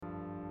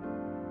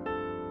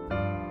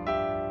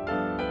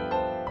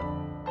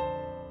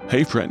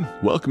Hey friend,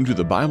 welcome to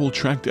the Bible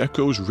Tract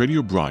Echoes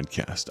radio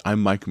broadcast.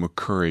 I'm Mike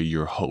McCurry,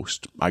 your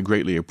host. I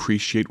greatly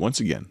appreciate, once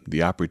again,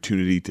 the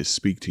opportunity to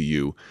speak to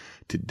you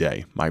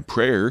today. My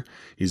prayer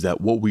is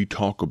that what we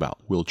talk about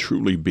will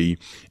truly be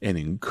an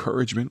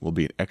encouragement, will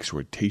be an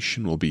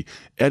exhortation, will be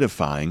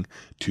edifying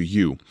to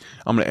you.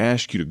 I'm going to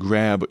ask you to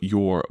grab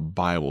your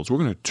Bibles. We're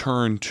going to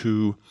turn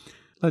to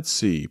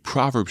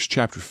Proverbs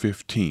chapter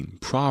 15.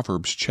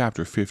 Proverbs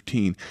chapter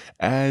 15.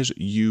 As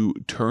you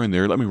turn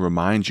there, let me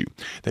remind you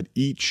that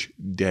each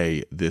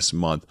day this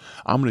month,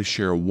 I'm going to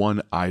share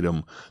one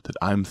item that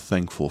I'm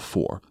thankful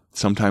for.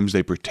 Sometimes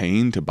they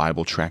pertain to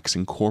Bible Tracts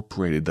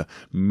Incorporated, the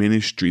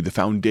ministry, the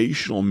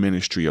foundational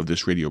ministry of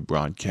this radio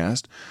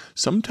broadcast.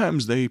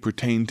 Sometimes they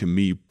pertain to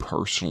me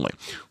personally.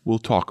 We'll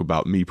talk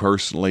about me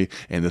personally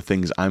and the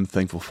things I'm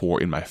thankful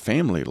for in my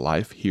family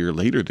life here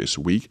later this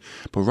week.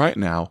 But right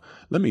now,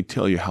 let me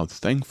tell you how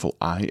thankful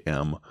I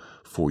am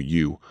for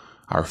you,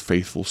 our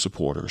faithful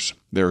supporters.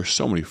 There are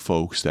so many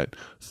folks that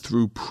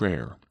through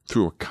prayer,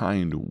 through a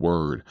kind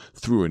word,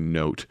 through a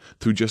note,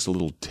 through just a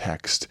little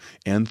text,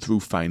 and through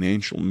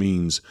financial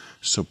means,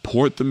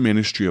 support the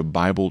ministry of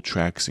Bible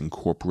Tracts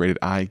Incorporated.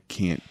 I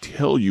can't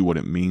tell you what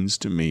it means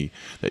to me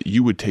that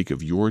you would take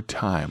of your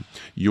time,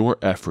 your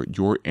effort,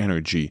 your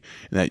energy,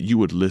 and that you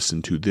would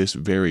listen to this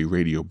very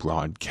radio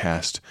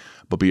broadcast.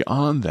 But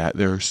beyond that,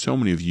 there are so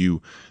many of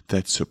you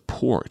that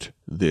support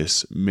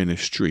this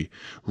ministry.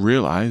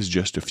 Realize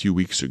just a few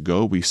weeks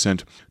ago, we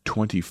sent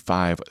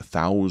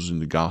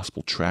 25,000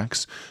 gospel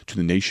tracts to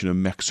the nation of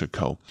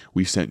Mexico.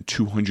 We sent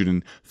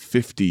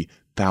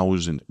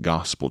 250,000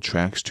 gospel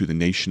tracts to the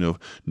nation of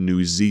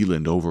New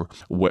Zealand over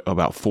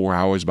about 4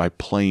 hours by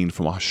plane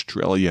from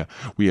Australia.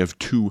 We have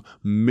 2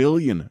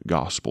 million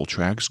gospel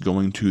tracts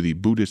going to the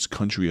Buddhist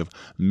country of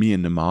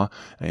Myanmar,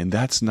 and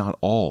that's not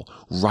all.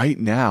 Right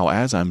now,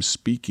 as I'm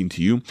speaking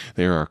to you,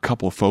 there are a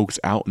couple of folks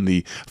out in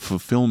the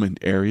fulfillment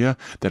area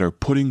that are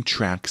putting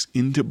tracts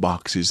into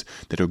boxes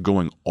that are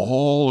going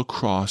all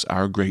across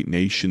our great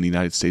nation, the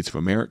United States of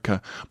America,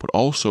 but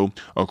also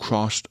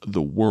across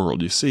the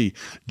world. You see,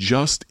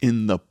 just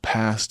in the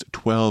past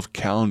 12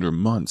 calendar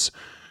months,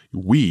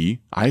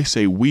 I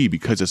say we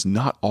because it's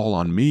not all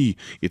on me,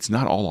 it's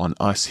not all on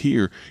us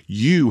here.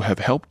 You have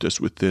helped us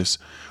with this.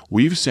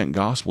 We've sent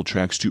gospel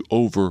tracts to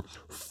over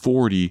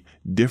 40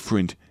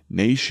 different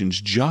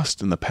nations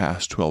just in the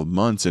past 12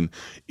 months, and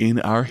in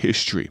our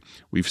history,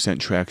 we've sent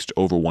tracts to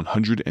over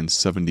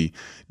 170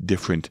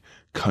 different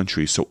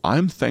countries. So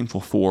I'm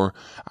thankful for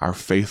our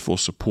faithful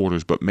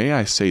supporters, but may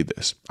I say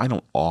this, I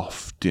don't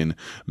often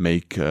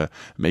make a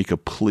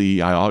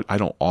plea, I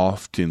don't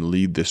often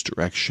lead this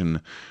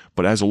direction,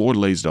 but as the Lord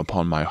lays it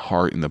upon my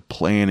heart in the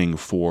planning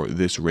for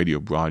this radio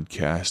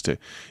broadcast,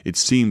 it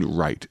seemed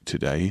right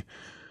today.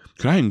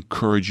 Could I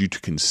encourage you to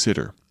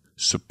consider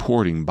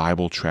supporting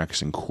Bible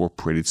Tracts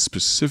Incorporated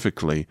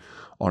specifically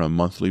on a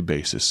monthly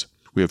basis?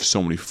 We have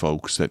so many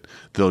folks that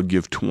they'll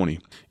give 20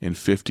 and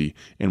 50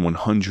 and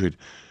 100.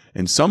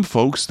 And some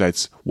folks,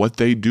 that's what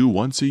they do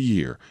once a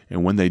year.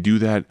 And when they do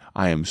that,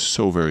 I am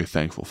so very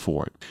thankful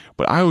for it.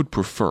 But I would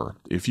prefer,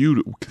 if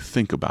you'd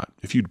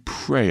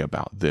pray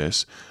about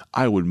this,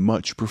 I would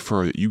much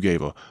prefer that you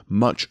gave a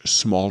much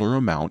smaller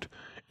amount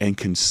and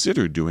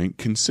consider doing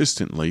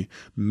consistently,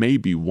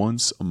 maybe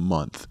once a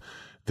month.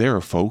 There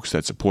are folks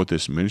that support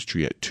this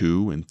ministry at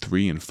 $2 and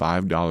 $3 and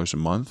 $5 a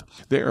month.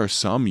 There are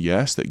some,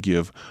 yes, that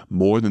give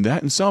more than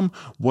that, and some,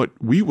 what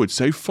we would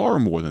say, far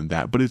more than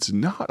that. But it's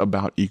not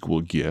about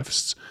equal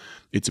gifts.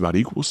 It's about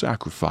equal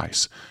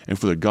sacrifice. And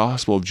for the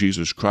gospel of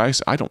Jesus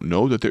Christ, I don't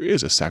know that there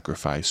is a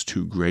sacrifice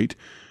too great.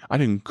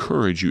 I'd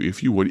encourage you,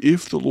 if you would,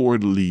 if the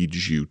Lord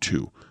leads you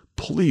to,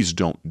 please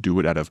don't do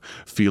it out of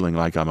feeling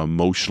like I'm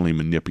emotionally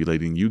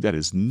manipulating you. That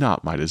is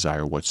not my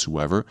desire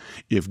whatsoever.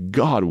 If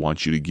God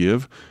wants you to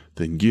give,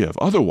 then give.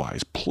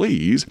 Otherwise,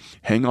 please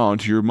hang on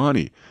to your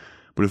money.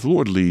 But if the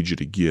Lord leads you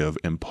to give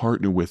and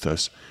partner with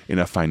us in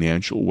a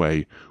financial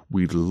way,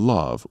 we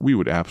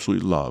would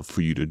absolutely love for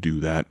you to do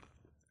that.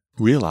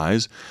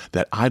 Realize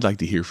that I'd like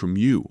to hear from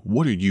you.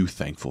 What are you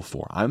thankful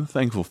for? I'm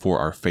thankful for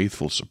our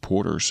faithful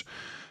supporters.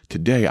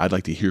 Today, I'd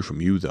like to hear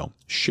from you, though.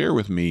 Share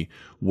with me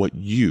what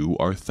you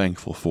are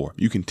thankful for.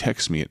 You can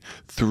text me at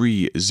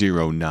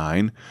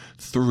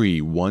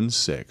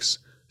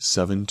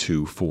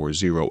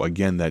 309-316-7240.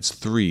 Again, that's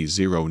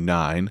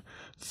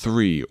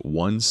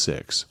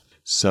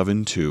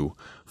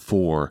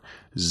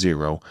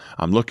 309-316-7240.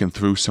 I'm looking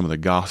through some of the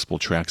gospel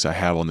tracts I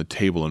have on the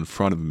table in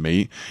front of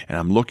me, and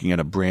I'm looking at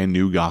a brand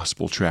new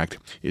gospel tract.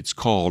 It's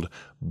called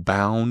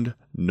Bound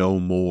No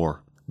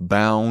More.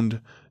 Bound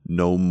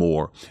No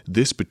More.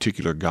 This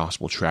particular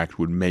gospel tract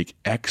would make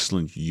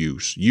excellent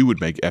use. You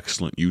would make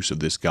excellent use of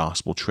this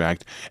gospel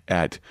tract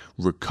at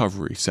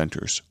recovery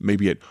centers,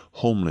 maybe at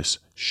homeless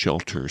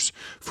shelters,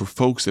 for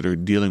folks that are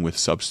dealing with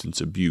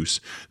substance abuse.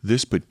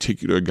 This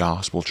particular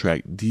gospel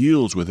tract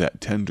deals with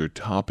that tender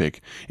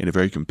topic in a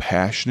very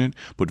compassionate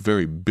but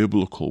very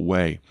biblical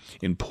way,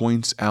 and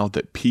points out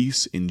that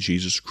peace in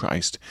Jesus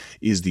Christ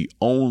is the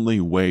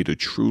only way to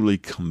truly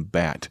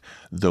combat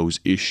those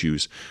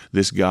issues.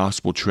 This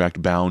gospel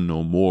tract, Bound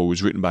No More,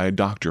 was written by a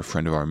doctor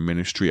friend of our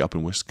ministry up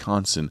in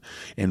Wisconsin,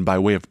 and by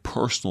way of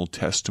personal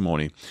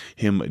testimony,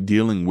 him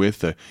dealing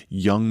with a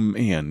young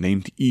man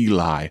named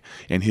Eli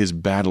and his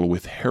battle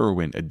with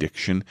heroin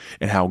addiction,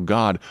 and how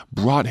God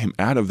brought him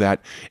out of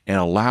that and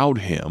allowed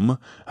him,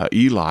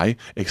 Eli,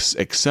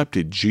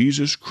 accepted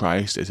Jesus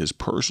Christ as his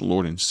personal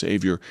Lord and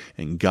Savior,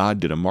 and God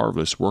did a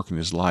marvelous work in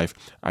his life.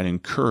 I'd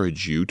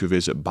encourage you to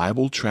visit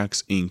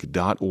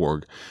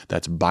BibleTractsInc.org.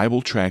 That's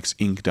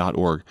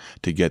BibleTractsInc.org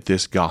to get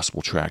this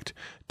gospel tract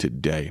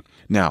today.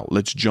 Now,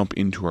 let's jump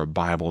into our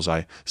Bibles.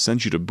 I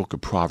sent you to the book of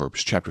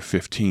Proverbs, chapter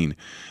 15.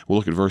 We'll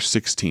look at verse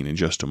 16 in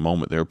just a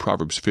moment there.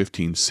 Proverbs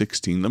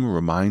 15:16. Let me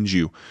remind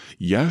you,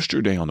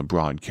 yesterday on the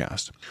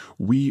broadcast,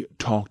 we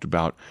talked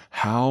about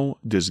how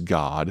does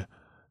God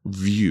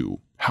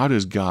view, how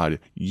does God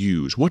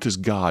use, what does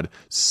God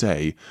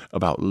say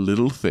about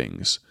little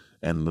things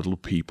and little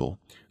people.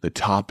 The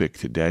topic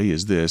today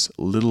is this: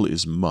 little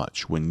is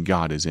much when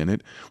God is in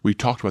it. We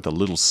talked about the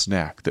little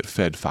snack that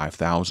fed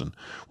 5,000.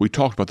 We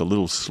talked about the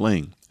little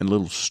sling and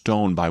little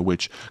stone by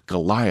which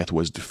Goliath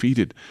was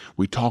defeated.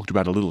 We talked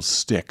about a little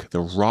stick, the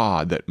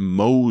rod that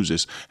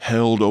Moses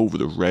held over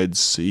the Red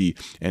Sea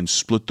and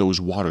split those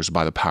waters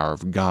by the power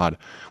of God.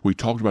 We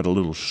talked about a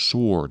little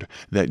sword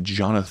that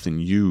Jonathan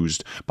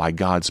used by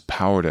God's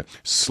power to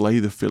slay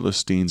the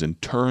Philistines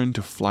and turn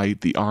to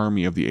flight the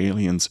army of the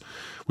aliens.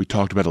 We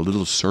talked about a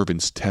little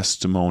servant's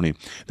testimony,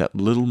 that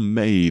little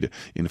maid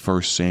in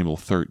 1 Samuel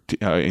 13,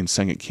 in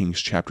 2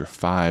 Kings chapter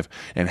 5,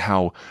 and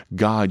how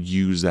God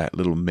used that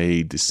little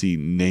maid to see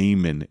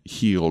Naaman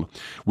healed.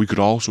 We could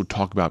also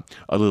talk about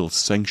a little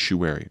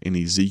sanctuary in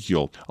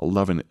Ezekiel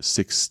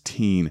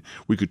 11:16.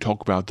 We could talk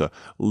about the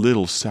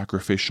little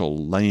sacrificial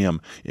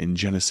lamb in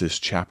Genesis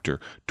chapter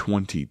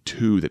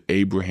 22 that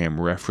Abraham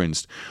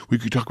referenced. We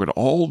could talk about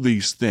all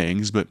these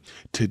things, but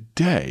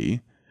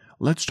today,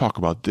 let's talk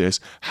about this.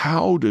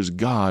 How does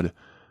God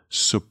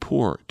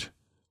support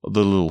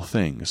the little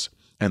things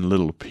and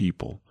little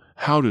people?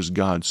 How does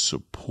God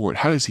support?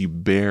 How does he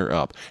bear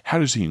up? How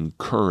does he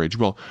encourage?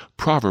 Well,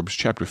 Proverbs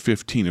chapter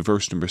 15 and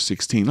verse number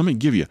 16. Let me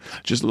give you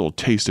just a little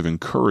taste of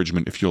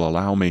encouragement, if you'll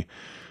allow me.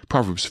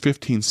 Proverbs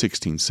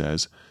 15:16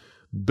 says,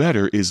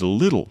 "Better is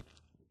little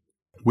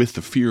with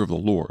the fear of the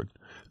Lord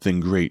than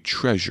great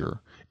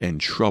treasure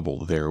and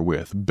trouble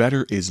therewith."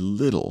 Better is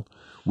little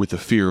with the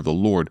fear of the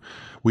Lord.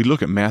 We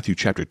look at Matthew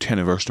chapter 10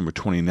 and verse number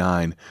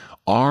 29.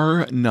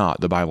 "Are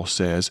not," the Bible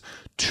says,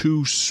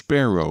 "2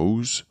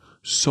 sparrows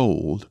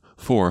sold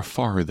for a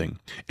farthing,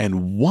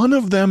 and one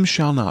of them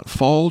shall not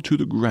fall to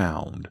the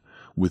ground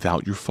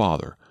without your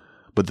Father,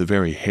 but the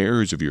very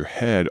hairs of your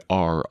head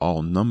are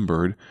all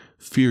numbered.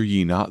 Fear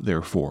ye not,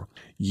 therefore.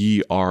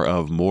 Ye are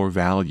of more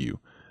value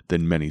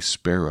than many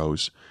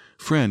sparrows."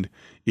 Friend,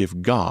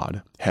 if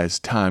God has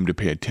time to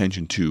pay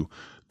attention to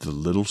the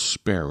little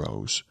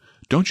sparrows,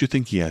 don't you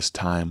think he has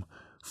time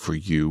for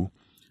you?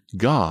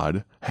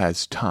 God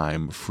has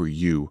time for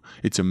you.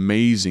 It's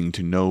amazing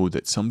to know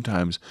that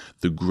sometimes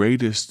the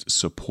greatest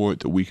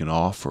support that we can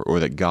offer, or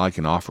that God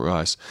can offer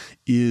us,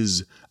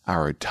 is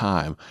our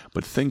time.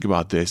 But think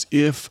about this.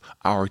 If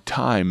our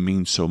time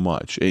means so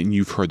much, and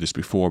you've heard this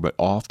before, but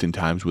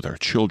oftentimes with our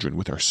children,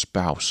 with our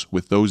spouse,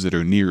 with those that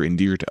are near and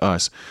dear to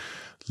us,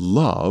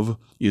 love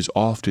is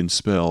often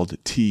spelled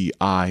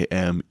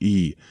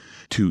T-I-M-E.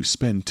 To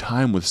spend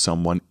time with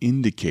someone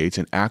indicates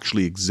and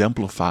actually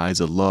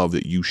exemplifies a love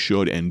that you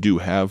should and do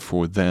have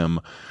for them.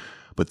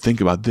 But think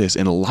about this.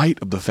 In light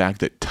of the fact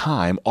that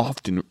time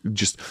often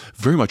just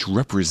very much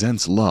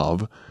represents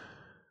love,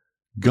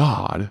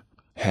 God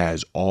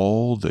has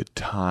all the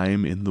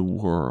time in the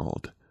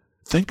world.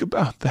 Think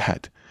about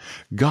that.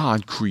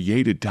 God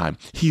created time.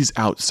 He's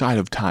outside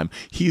of time.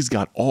 He's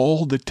got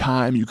all the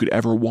time you could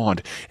ever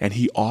want, and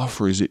he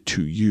offers it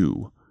to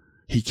you.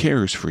 He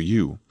cares for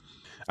you.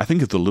 I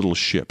think of the little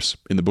ships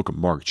in the book of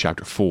Mark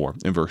chapter 4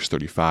 and verse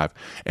 35.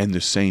 "And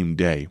the same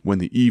day, when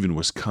the even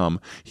was come,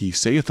 he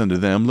saith unto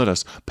them, Let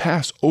us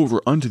pass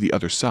over unto the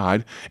other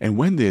side. And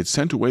when they had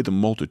sent away the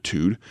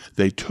multitude,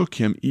 they took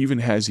him even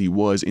as he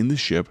was in the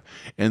ship,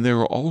 and there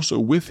were also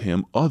with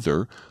him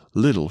other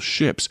little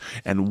ships."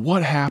 And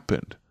what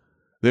happened?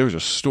 There was a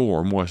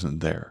storm, wasn't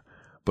there?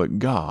 But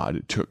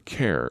God took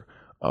care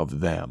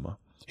of them.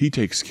 He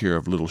takes care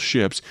of little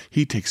ships.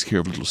 He takes care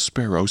of little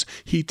sparrows.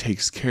 He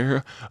takes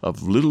care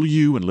of little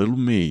you and little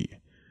me.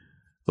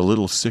 The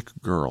little sick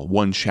girl,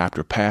 one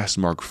chapter past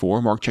Mark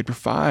 4, Mark chapter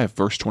 5,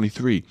 verse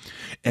 23,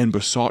 "And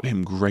besought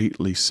him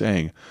greatly,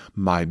 saying,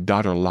 My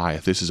daughter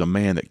lieth." This is a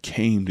man that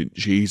came to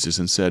Jesus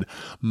and said,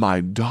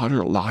 "My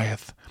daughter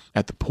lieth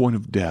at the point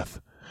of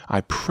death.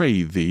 I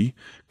pray thee,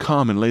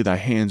 come and lay thy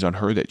hands on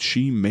her, that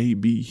she may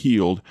be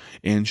healed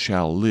and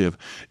shall live.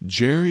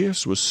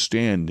 Jairus was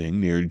standing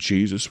near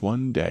Jesus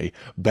one day.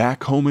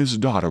 Back home his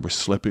daughter was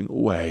slipping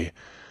away.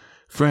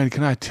 Friend,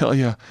 can I tell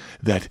you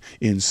that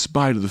in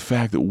spite of the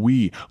fact that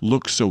we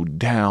look so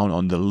down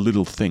on the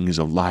little things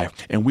of life,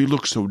 and we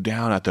look so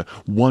down at the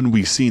one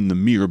we see in the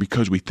mirror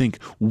because we think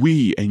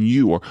we and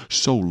you are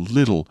so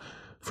little,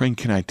 friend,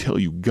 can I tell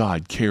you,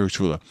 God cares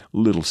for the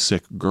little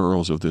sick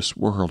girls of this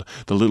world,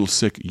 the little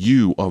sick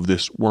you of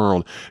this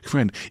world.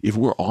 Friend, if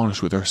we're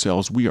honest with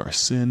ourselves, we are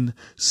sin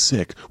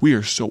sick. We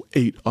are so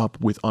ate up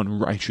with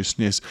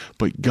unrighteousness,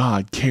 but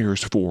God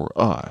cares for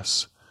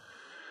us.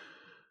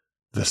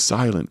 The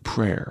silent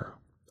prayer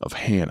of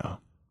Hannah.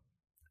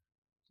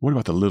 What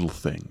about the little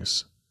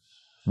things?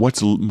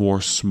 What's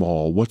more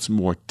small? What's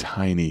more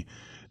tiny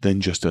than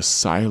just a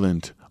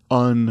silent,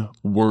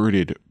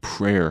 unworded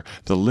prayer?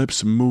 The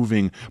lips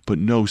moving, but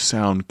no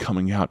sound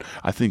coming out.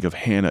 I think of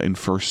Hannah in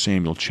 1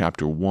 Samuel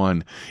chapter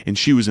 1. And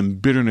she was in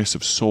bitterness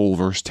of soul,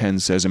 verse 10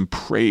 says, and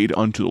prayed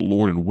unto the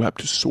Lord and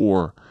wept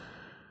sore.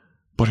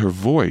 But her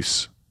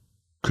voice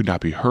could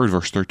not be heard.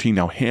 Verse 13,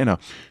 now Hannah,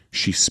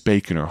 she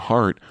spake in her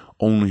heart,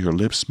 only her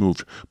lips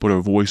moved, but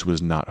her voice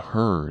was not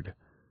heard.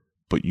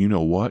 But you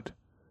know what?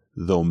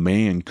 Though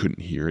man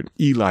couldn't hear it,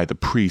 Eli the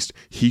priest,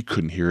 he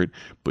couldn't hear it,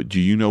 but do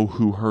you know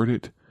who heard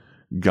it?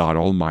 God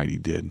Almighty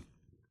did.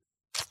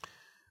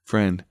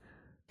 Friend,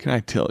 can I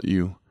tell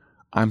you,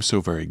 I'm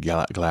so very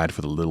glad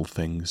for the little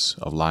things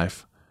of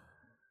life.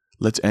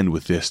 Let's end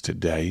with this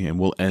today, and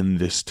we'll end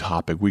this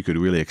topic. We could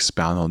really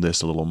expound on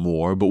this a little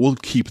more, but we'll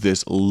keep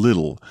this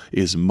little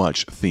is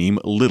much theme,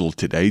 little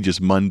today, just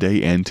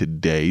Monday and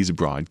today's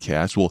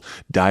broadcast. We'll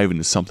dive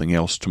into something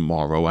else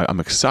tomorrow. I'm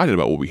excited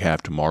about what we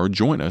have tomorrow.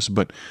 Join us,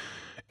 but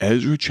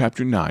Ezra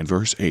chapter 9,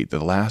 verse 8,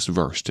 the last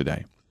verse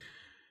today.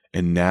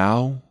 And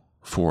now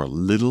for a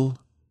little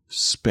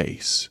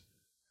space,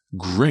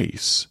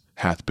 grace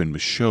hath been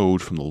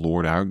bestowed from the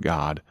Lord our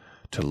God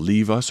to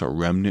leave us a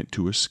remnant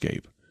to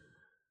escape.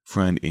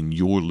 Friend, in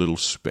your little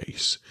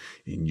space,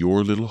 in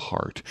your little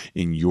heart,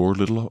 in your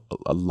little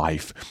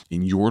life,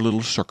 in your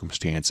little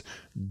circumstance,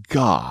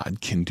 God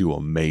can do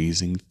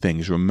amazing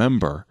things.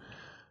 Remember,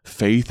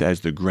 faith as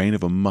the grain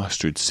of a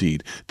mustard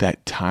seed,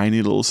 that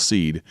tiny little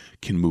seed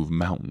can move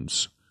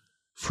mountains.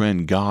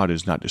 Friend, God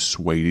is not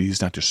dissuaded.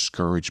 He's not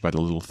discouraged by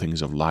the little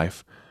things of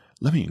life.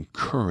 Let me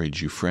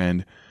encourage you,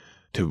 friend,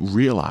 to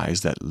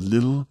realize that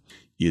little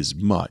is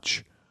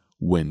much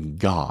when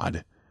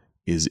God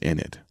is in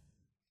it.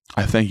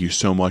 I thank you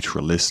so much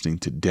for listening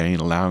today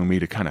and allowing me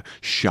to kind of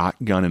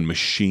shotgun and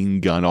machine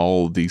gun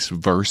all of these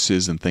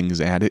verses and things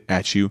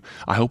at you.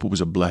 I hope it was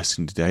a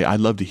blessing today.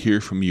 I'd love to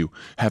hear from you.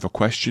 Have a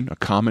question, a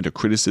comment, a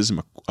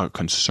criticism, a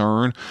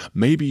concern.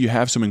 Maybe you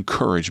have some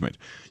encouragement.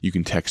 You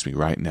can text me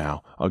right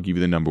now. I'll give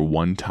you the number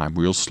one time,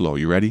 real slow.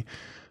 You ready?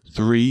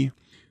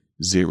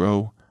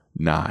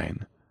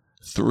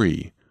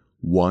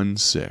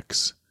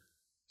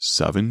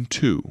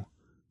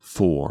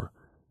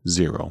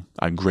 309-316-7240.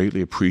 I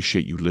greatly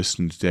appreciate you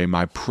listening today.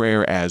 My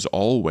prayer, as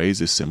always,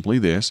 is simply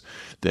this,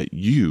 that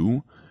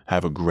you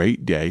have a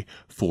great day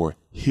for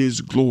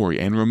His glory.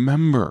 And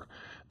remember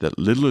that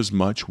little is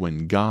much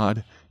when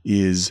God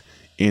is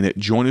in it.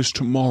 Join us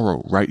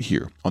tomorrow right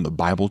here on the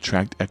Bible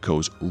Tract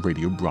Echoes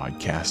radio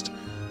broadcast.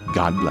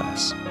 God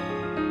bless.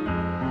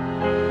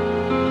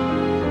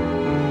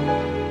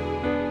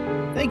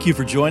 Thank you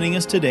for joining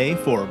us today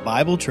for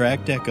Bible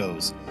Tract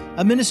Echoes,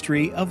 a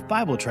ministry of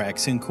Bible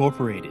Tracts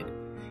Incorporated.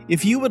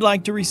 If you would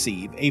like to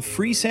receive a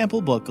free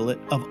sample booklet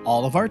of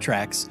all of our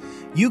tracts,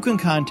 you can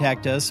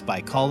contact us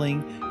by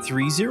calling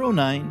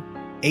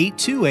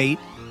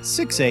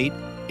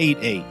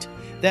 309-828-6888.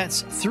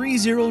 That's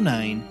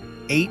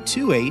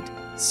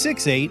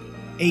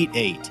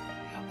 309-828-6888.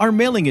 Our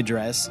mailing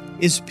address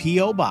is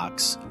P.O.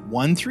 Box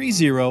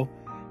 130,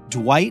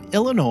 Dwight,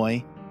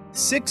 Illinois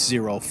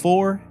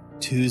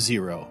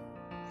 60420.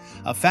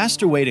 A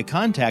faster way to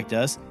contact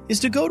us is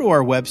to go to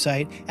our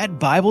website at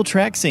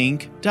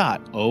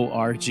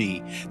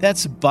BibleTractsInc.org.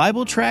 That's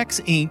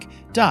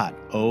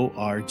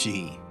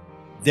BibleTractsInc.org.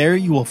 There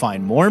you will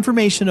find more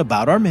information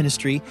about our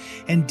ministry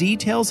and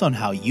details on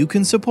how you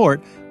can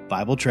support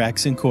Bible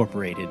Tracts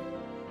Incorporated.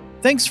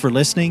 Thanks for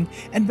listening,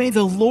 and may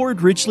the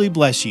Lord richly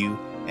bless you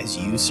as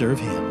you serve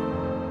Him.